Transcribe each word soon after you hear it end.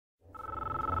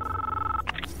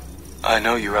I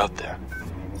know you're out there.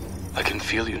 I can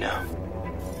feel you now.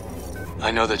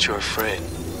 I know that you're afraid.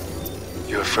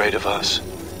 You're afraid of us.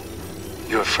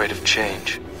 You're afraid of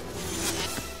change.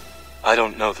 I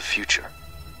don't know the future.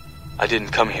 I didn't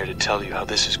come here to tell you how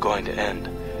this is going to end.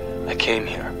 I came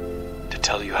here to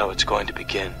tell you how it's going to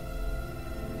begin.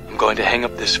 I'm going to hang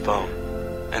up this phone,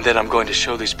 and then I'm going to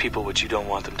show these people what you don't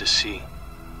want them to see.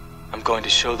 I'm going to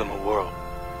show them a world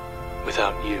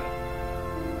without you.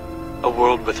 A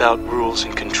world without rules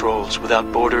and controls,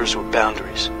 without borders or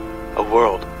boundaries. A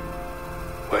world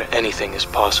where anything is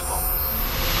possible.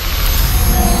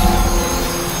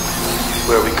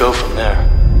 Where we go from there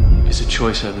is a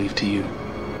choice I leave to you.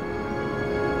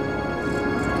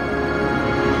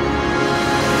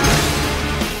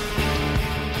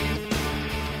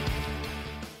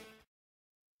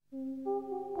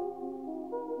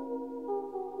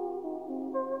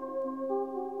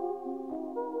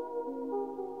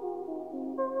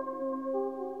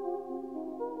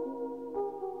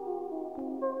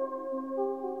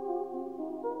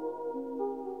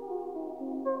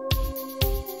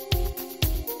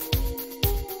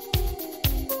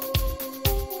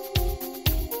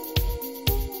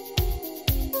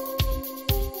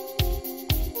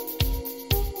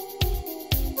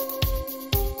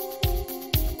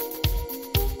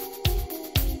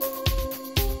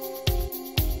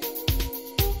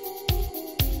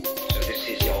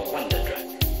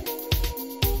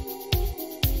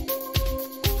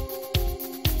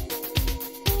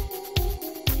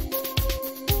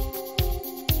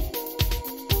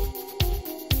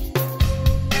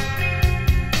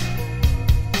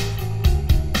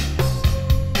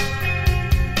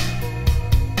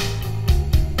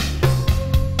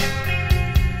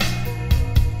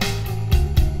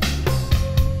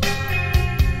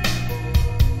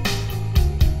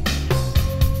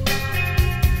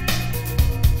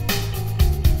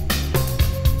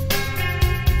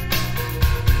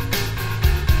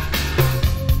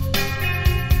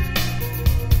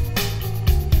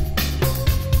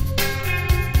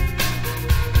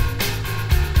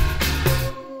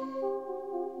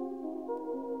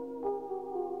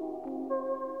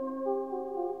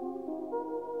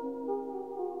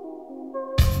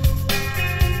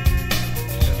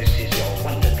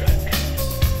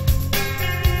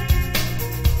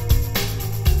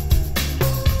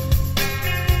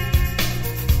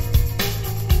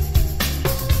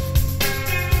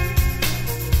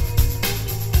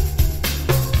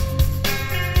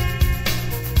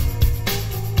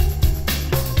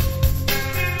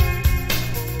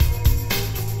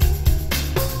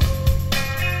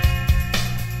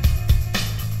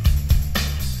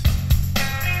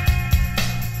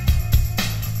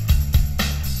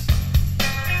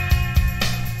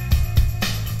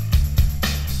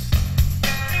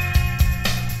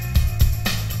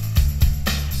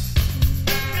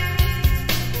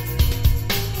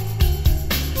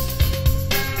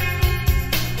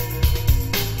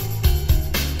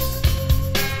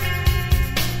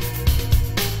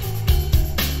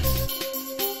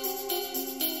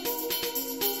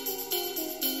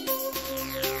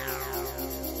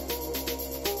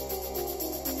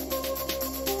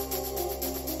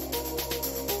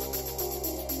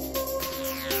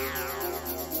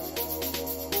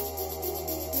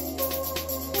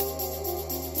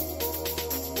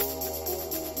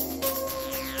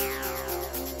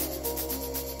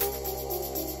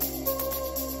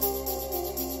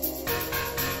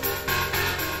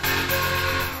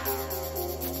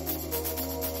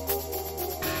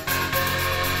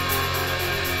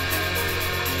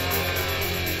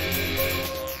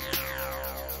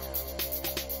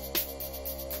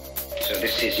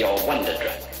 This is your wonder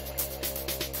drug.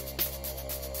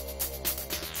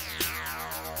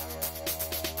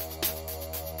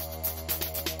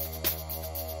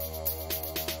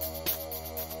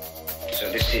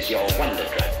 So this is your wonder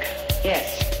drug.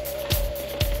 Yes.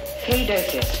 3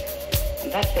 doses.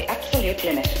 And that's the absolute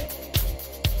limit.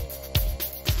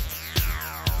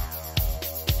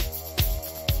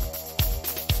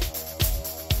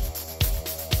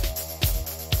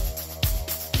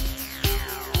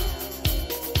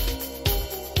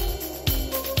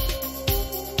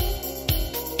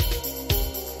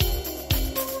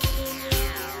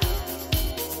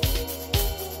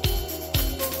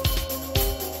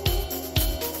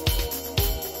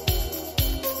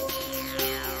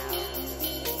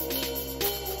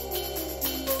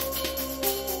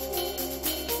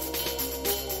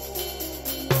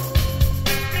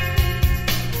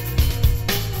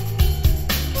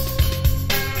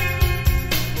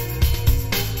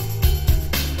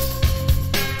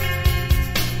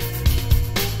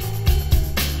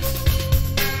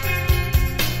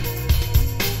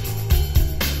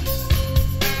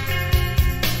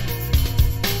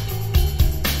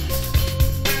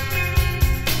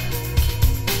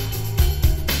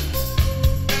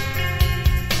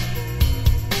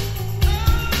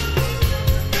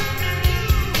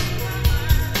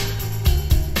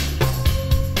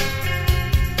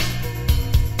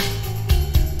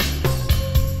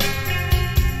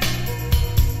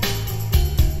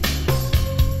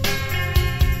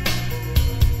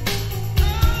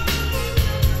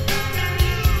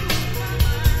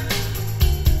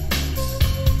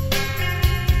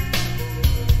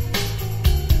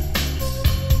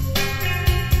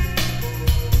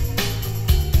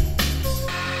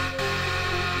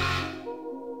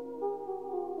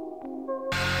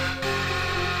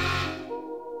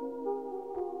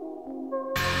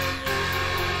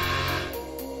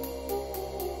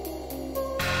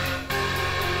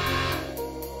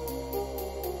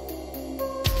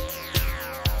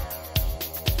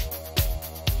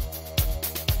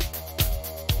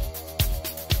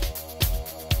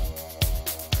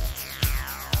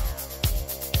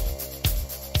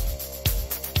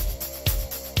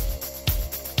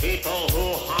 People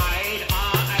who hide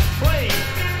are afraid.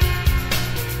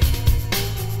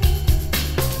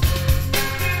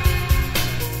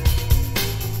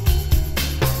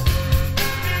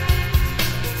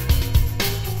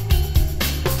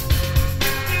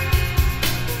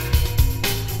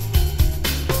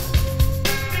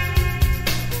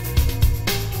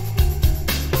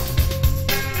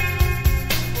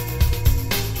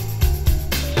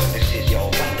 This is your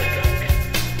wonder drug.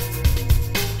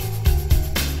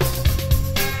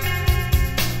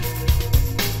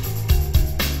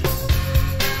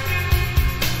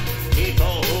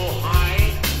 People who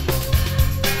hide.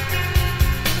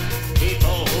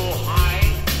 People who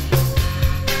hide.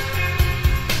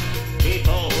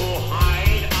 People who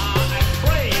hide are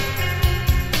afraid.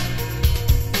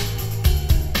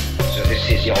 So this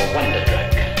is your wonder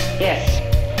drug. Yes.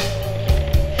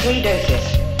 3 doses.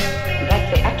 That's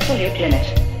the absolute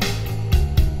limit.